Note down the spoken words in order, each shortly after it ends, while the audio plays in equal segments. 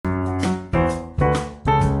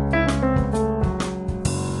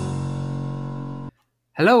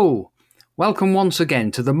Hello, welcome once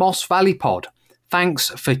again to the Moss Valley Pod. Thanks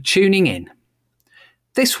for tuning in.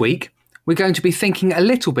 This week, we're going to be thinking a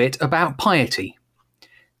little bit about piety.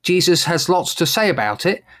 Jesus has lots to say about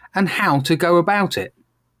it and how to go about it.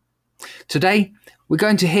 Today, we're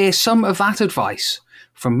going to hear some of that advice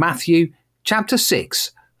from Matthew chapter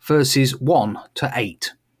 6, verses 1 to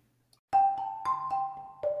 8.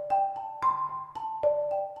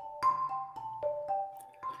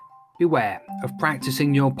 Beware of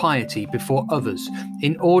practicing your piety before others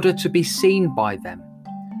in order to be seen by them,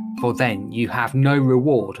 for then you have no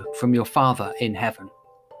reward from your Father in heaven.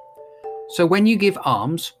 So when you give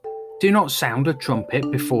alms, do not sound a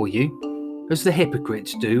trumpet before you, as the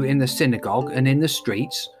hypocrites do in the synagogue and in the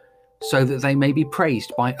streets, so that they may be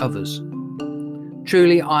praised by others.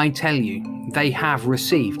 Truly I tell you, they have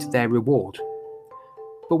received their reward.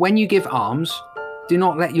 But when you give alms, do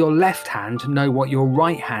not let your left hand know what your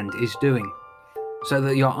right hand is doing, so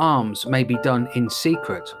that your alms may be done in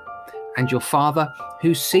secret, and your Father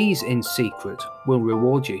who sees in secret will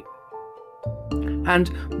reward you. And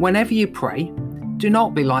whenever you pray, do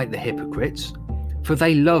not be like the hypocrites, for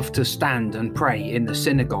they love to stand and pray in the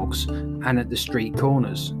synagogues and at the street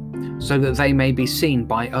corners, so that they may be seen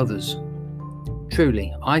by others.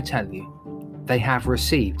 Truly, I tell you, they have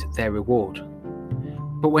received their reward.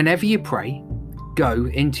 But whenever you pray, go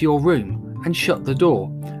into your room and shut the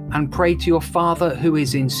door, and pray to your Father who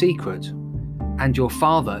is in secret, and your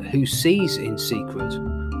Father who sees in secret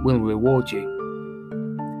will reward you.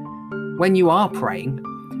 When you are praying,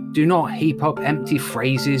 do not heap up empty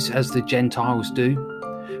phrases as the Gentiles do,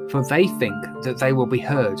 for they think that they will be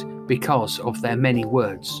heard because of their many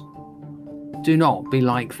words. Do not be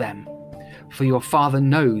like them, for your Father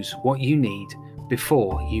knows what you need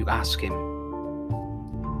before you ask him.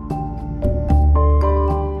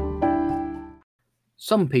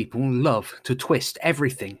 Some people love to twist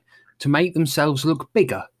everything to make themselves look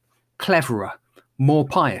bigger, cleverer, more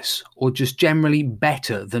pious, or just generally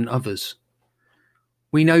better than others.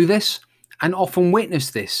 We know this and often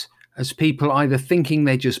witness this as people either thinking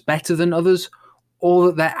they're just better than others or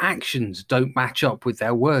that their actions don't match up with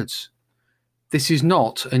their words. This is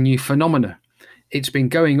not a new phenomenon. It's been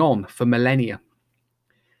going on for millennia.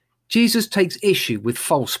 Jesus takes issue with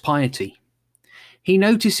false piety. He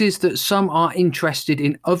notices that some are interested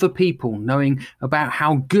in other people knowing about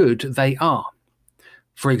how good they are.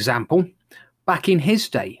 For example, back in his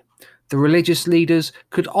day, the religious leaders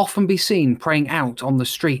could often be seen praying out on the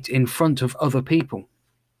street in front of other people.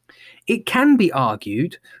 It can be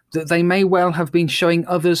argued that they may well have been showing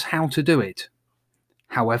others how to do it.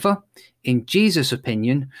 However, in Jesus'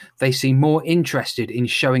 opinion, they seem more interested in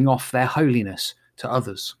showing off their holiness to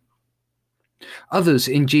others. Others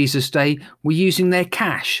in Jesus' day were using their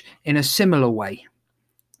cash in a similar way.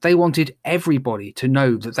 They wanted everybody to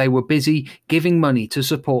know that they were busy giving money to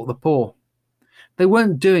support the poor. They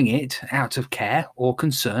weren't doing it out of care or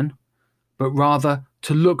concern, but rather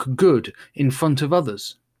to look good in front of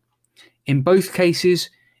others. In both cases,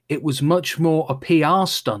 it was much more a PR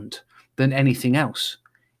stunt than anything else,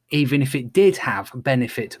 even if it did have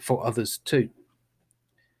benefit for others too.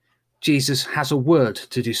 Jesus has a word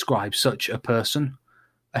to describe such a person,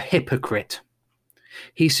 a hypocrite.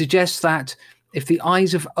 He suggests that if the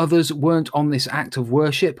eyes of others weren't on this act of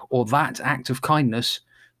worship or that act of kindness,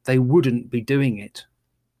 they wouldn't be doing it.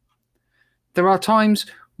 There are times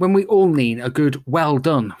when we all need a good well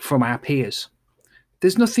done from our peers.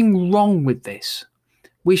 There's nothing wrong with this.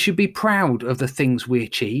 We should be proud of the things we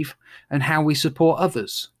achieve and how we support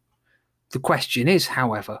others. The question is,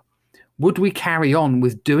 however, would we carry on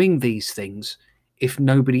with doing these things if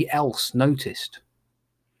nobody else noticed?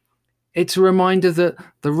 It's a reminder that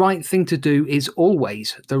the right thing to do is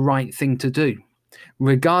always the right thing to do,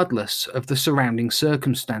 regardless of the surrounding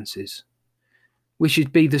circumstances. We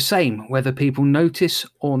should be the same whether people notice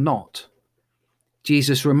or not.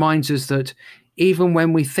 Jesus reminds us that even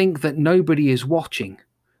when we think that nobody is watching,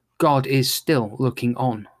 God is still looking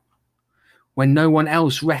on. When no one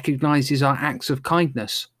else recognizes our acts of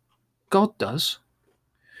kindness, God does.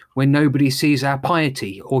 When nobody sees our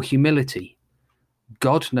piety or humility,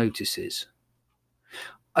 God notices.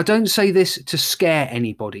 I don't say this to scare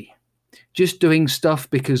anybody. Just doing stuff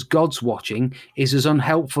because God's watching is as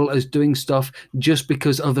unhelpful as doing stuff just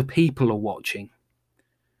because other people are watching.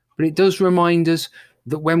 But it does remind us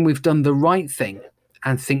that when we've done the right thing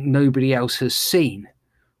and think nobody else has seen,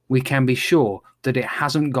 we can be sure that it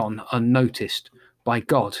hasn't gone unnoticed by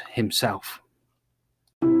God himself.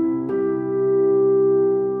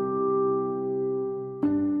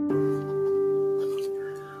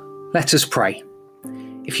 Let us pray.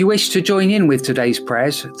 If you wish to join in with today's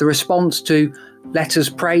prayers, the response to Let us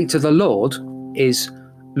pray to the Lord is,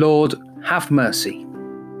 Lord, have mercy.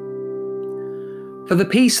 For the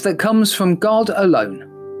peace that comes from God alone,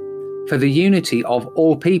 for the unity of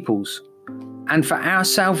all peoples, and for our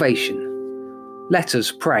salvation, let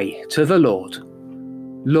us pray to the Lord.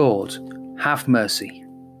 Lord, have mercy.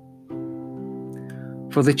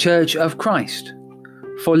 For the Church of Christ,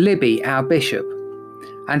 for Libby, our Bishop,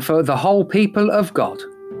 and for the whole people of God,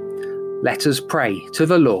 let us pray to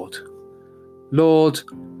the Lord. Lord,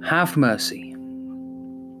 have mercy.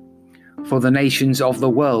 For the nations of the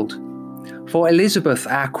world, for Elizabeth,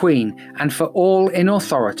 our Queen, and for all in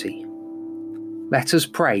authority, let us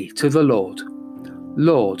pray to the Lord.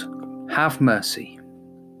 Lord, have mercy.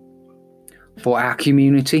 For our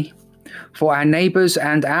community, for our neighbours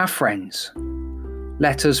and our friends,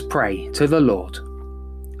 let us pray to the Lord.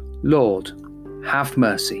 Lord, have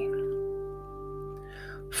mercy.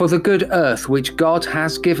 For the good earth which God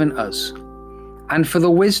has given us, and for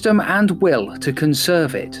the wisdom and will to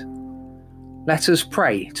conserve it, let us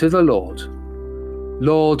pray to the Lord.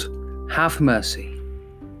 Lord, have mercy.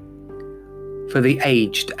 For the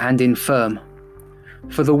aged and infirm,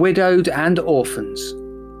 for the widowed and orphans,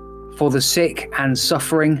 for the sick and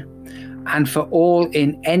suffering, and for all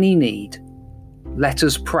in any need, let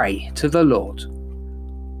us pray to the Lord.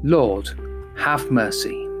 Lord, have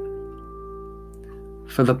mercy.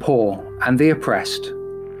 For the poor and the oppressed,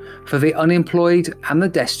 for the unemployed and the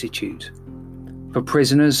destitute, for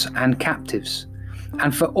prisoners and captives,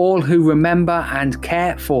 and for all who remember and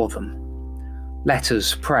care for them, let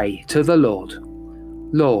us pray to the Lord.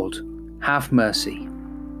 Lord, have mercy.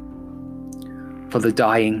 For the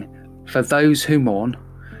dying, for those who mourn,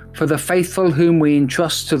 for the faithful whom we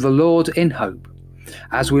entrust to the Lord in hope,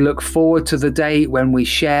 as we look forward to the day when we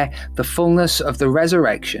share the fullness of the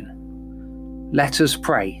resurrection, let us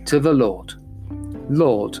pray to the Lord.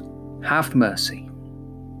 Lord, have mercy.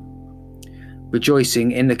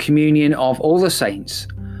 Rejoicing in the communion of all the saints,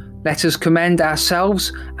 let us commend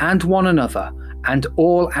ourselves and one another and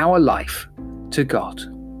all our life to God.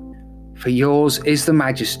 For yours is the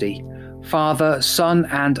majesty, Father, Son,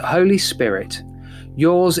 and Holy Spirit.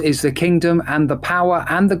 Yours is the kingdom and the power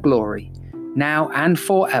and the glory, now and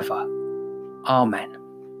forever. Amen.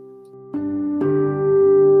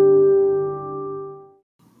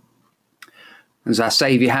 As our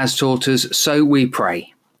Saviour has taught us, so we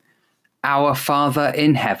pray. Our Father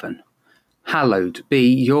in heaven, hallowed be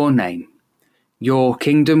your name. Your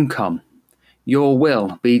kingdom come, your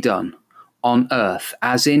will be done, on earth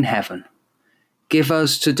as in heaven. Give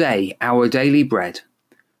us today our daily bread.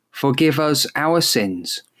 Forgive us our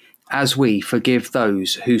sins, as we forgive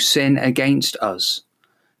those who sin against us.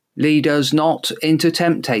 Lead us not into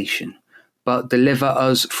temptation, but deliver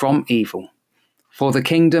us from evil. For the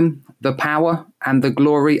kingdom, the power, and the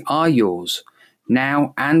glory are yours,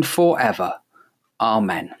 now and forever.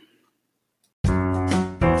 Amen.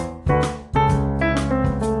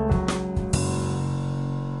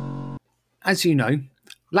 As you know,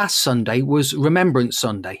 last Sunday was Remembrance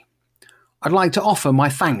Sunday. I'd like to offer my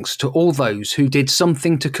thanks to all those who did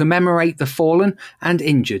something to commemorate the fallen and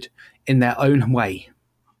injured in their own way.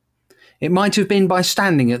 It might have been by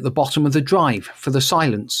standing at the bottom of the drive for the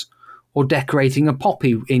silence, or decorating a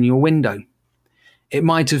poppy in your window. It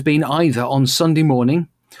might have been either on Sunday morning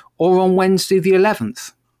or on Wednesday the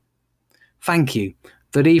 11th. Thank you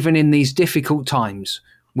that even in these difficult times,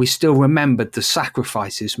 we still remembered the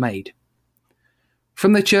sacrifices made.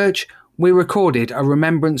 From the church, we recorded a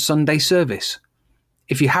Remembrance Sunday service.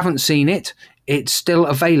 If you haven't seen it, it's still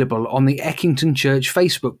available on the Eckington Church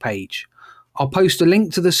Facebook page. I'll post a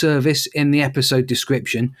link to the service in the episode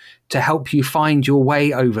description to help you find your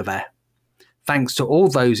way over there. Thanks to all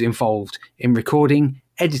those involved in recording,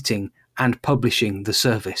 editing, and publishing the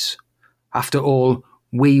service. After all,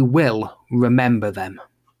 we will remember them.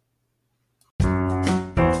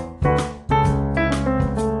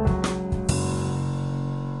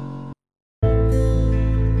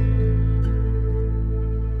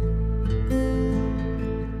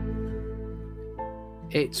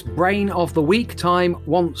 It's Brain of the Week time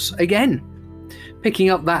once again.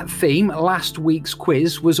 Picking up that theme, last week's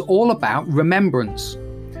quiz was all about remembrance.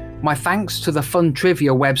 My thanks to the Fun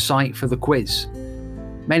Trivia website for the quiz.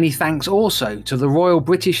 Many thanks also to the Royal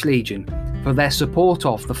British Legion for their support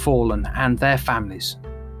of the fallen and their families.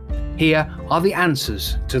 Here are the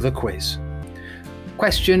answers to the quiz.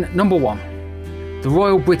 Question number 1. The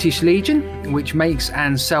Royal British Legion, which makes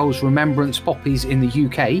and sells remembrance poppies in the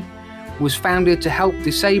UK, was founded to help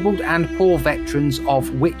disabled and poor veterans of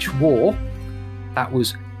which war? That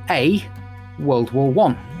was A. World War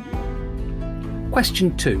I.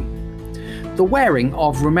 Question 2. The wearing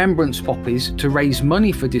of remembrance poppies to raise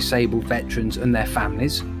money for disabled veterans and their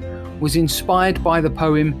families was inspired by the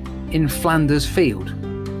poem In Flanders Field.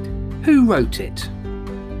 Who wrote it?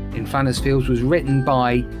 In Flanders Fields was written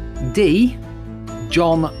by D.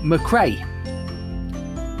 John McCrae.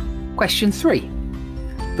 Question 3.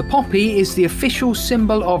 The poppy is the official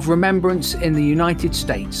symbol of remembrance in the United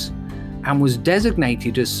States and was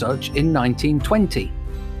designated as such in 1920.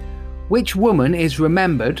 Which woman is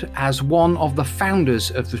remembered as one of the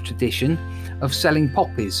founders of the tradition of selling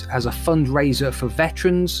poppies as a fundraiser for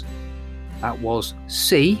veterans? That was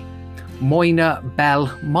C. Moyna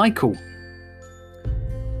Bell Michael.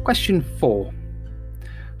 Question 4.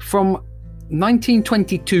 From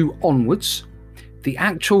 1922 onwards, the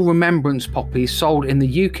actual remembrance poppies sold in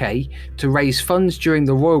the UK to raise funds during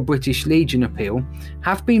the Royal British Legion appeal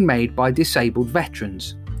have been made by disabled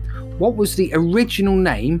veterans. What was the original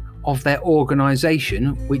name of their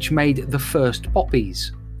organisation which made the first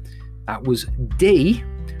poppies? That was D.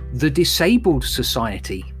 The Disabled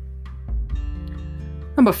Society.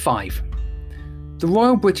 Number 5. The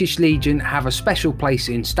Royal British Legion have a special place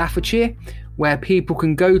in Staffordshire where people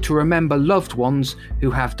can go to remember loved ones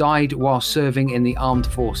who have died while serving in the armed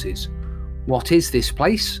forces. What is this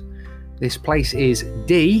place? This place is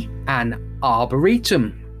D. An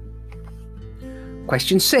arboretum.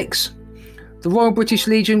 Question 6. The Royal British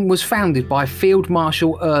Legion was founded by Field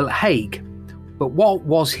Marshal Earl Haig, but what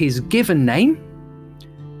was his given name?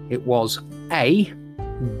 It was A.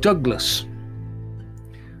 Douglas.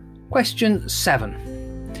 Question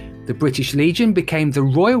 7. The British Legion became the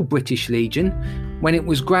Royal British Legion when it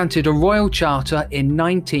was granted a royal charter in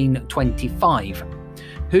 1925.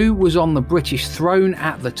 Who was on the British throne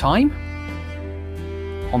at the time?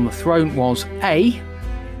 On the throne was A.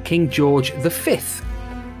 King George V.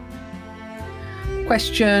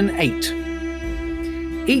 Question 8.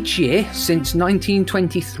 Each year since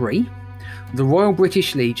 1923, the Royal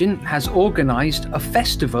British Legion has organised a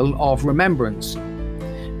festival of remembrance.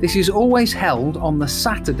 This is always held on the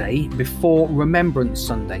Saturday before Remembrance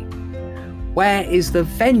Sunday. Where is the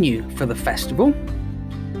venue for the festival?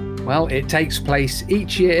 Well, it takes place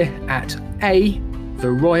each year at A. the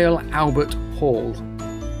Royal Albert Hall.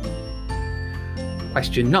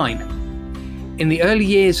 Question 9. In the early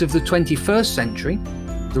years of the 21st century,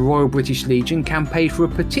 the Royal British Legion campaigned for a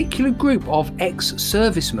particular group of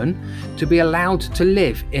ex-servicemen to be allowed to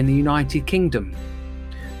live in the United Kingdom.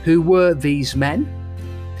 Who were these men?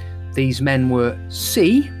 These men were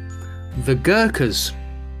C. the Gurkhas.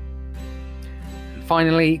 And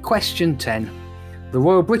finally, question 10. The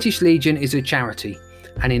Royal British Legion is a charity,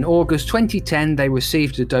 and in August 2010 they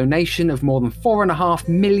received a donation of more than £4.5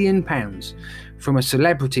 million from a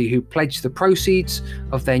celebrity who pledged the proceeds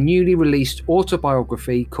of their newly released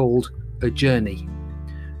autobiography called A Journey.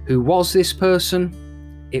 Who was this person?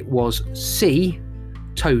 It was C.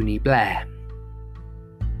 Tony Blair.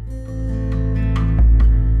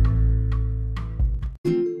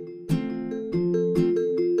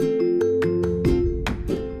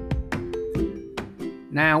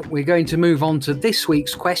 Now we're going to move on to this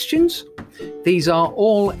week's questions. These are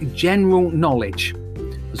all general knowledge.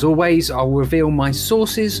 As always, I'll reveal my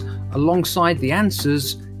sources alongside the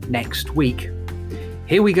answers next week.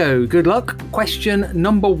 Here we go, good luck. Question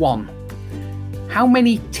number 1. How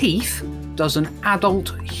many teeth does an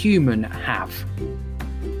adult human have?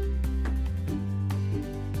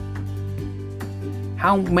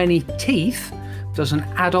 How many teeth does an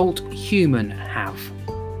adult human have?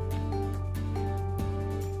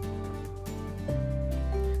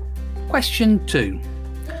 Question 2.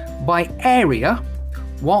 By area,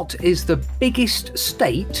 what is the biggest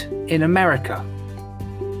state in America?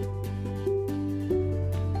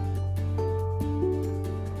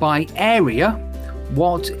 By area,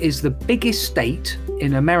 what is the biggest state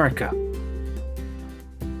in America?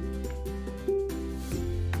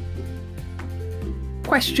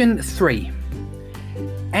 Question 3.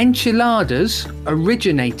 Enchiladas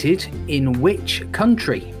originated in which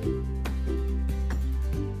country?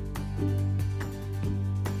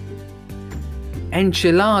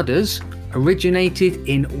 Enchiladas originated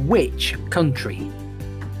in which country?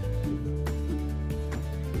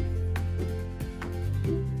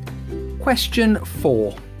 Question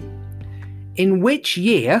 4. In which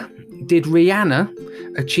year did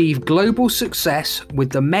Rihanna achieve global success with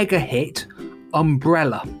the mega hit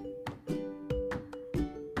Umbrella?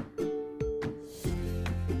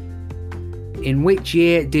 In which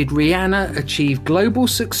year did Rihanna achieve global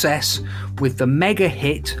success with the mega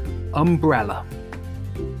hit Umbrella?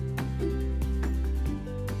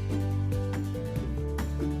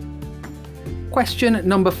 Question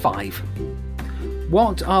number 5.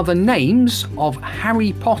 What are the names of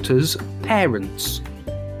Harry Potter's parents?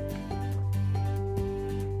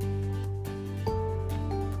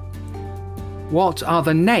 What are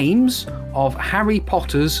the names of Harry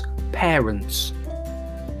Potter's parents?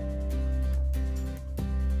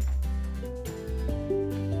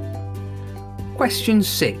 Question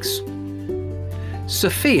 6.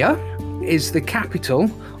 Sofia is the capital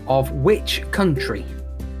of which country?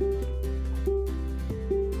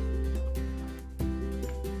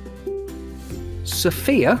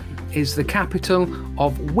 Sofia is the capital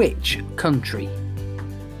of which country?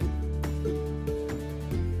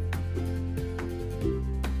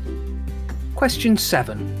 Question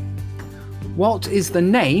 7. What is the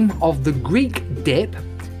name of the Greek dip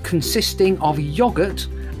consisting of yogurt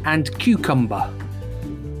and cucumber?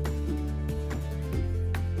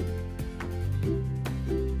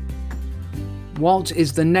 What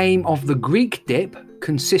is the name of the Greek dip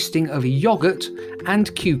consisting of yogurt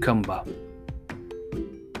and cucumber?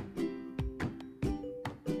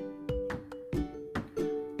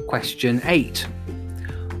 Question 8.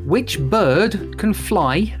 Which bird can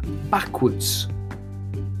fly backwards?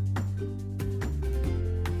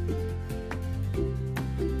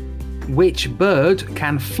 Which bird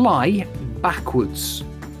can fly backwards?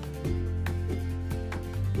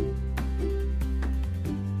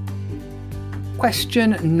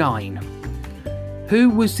 Question 9. Who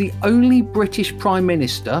was the only British Prime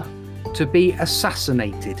Minister to be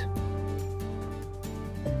assassinated?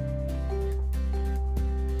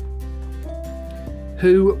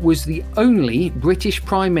 Who was the only British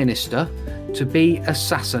Prime Minister to be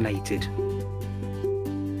assassinated?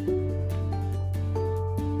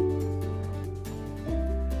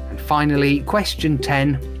 And finally, question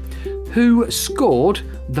 10. Who scored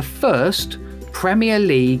the first Premier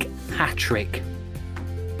League hat-trick?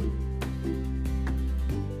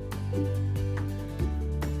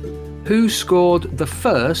 Who scored the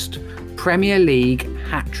first Premier League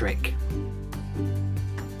hat-trick?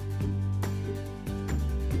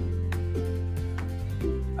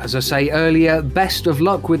 As I say earlier, best of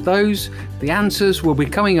luck with those. The answers will be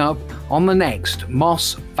coming up on the next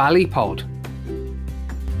Moss Valley Pod.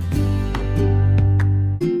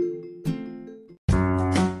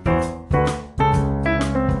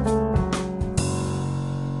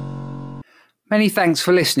 Many thanks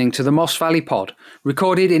for listening to the Moss Valley Pod,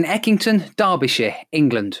 recorded in Eckington, Derbyshire,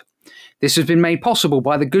 England. This has been made possible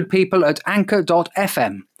by the good people at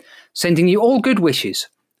Anchor.fm, sending you all good wishes.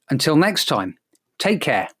 Until next time, take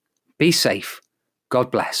care, be safe,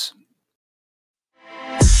 God bless.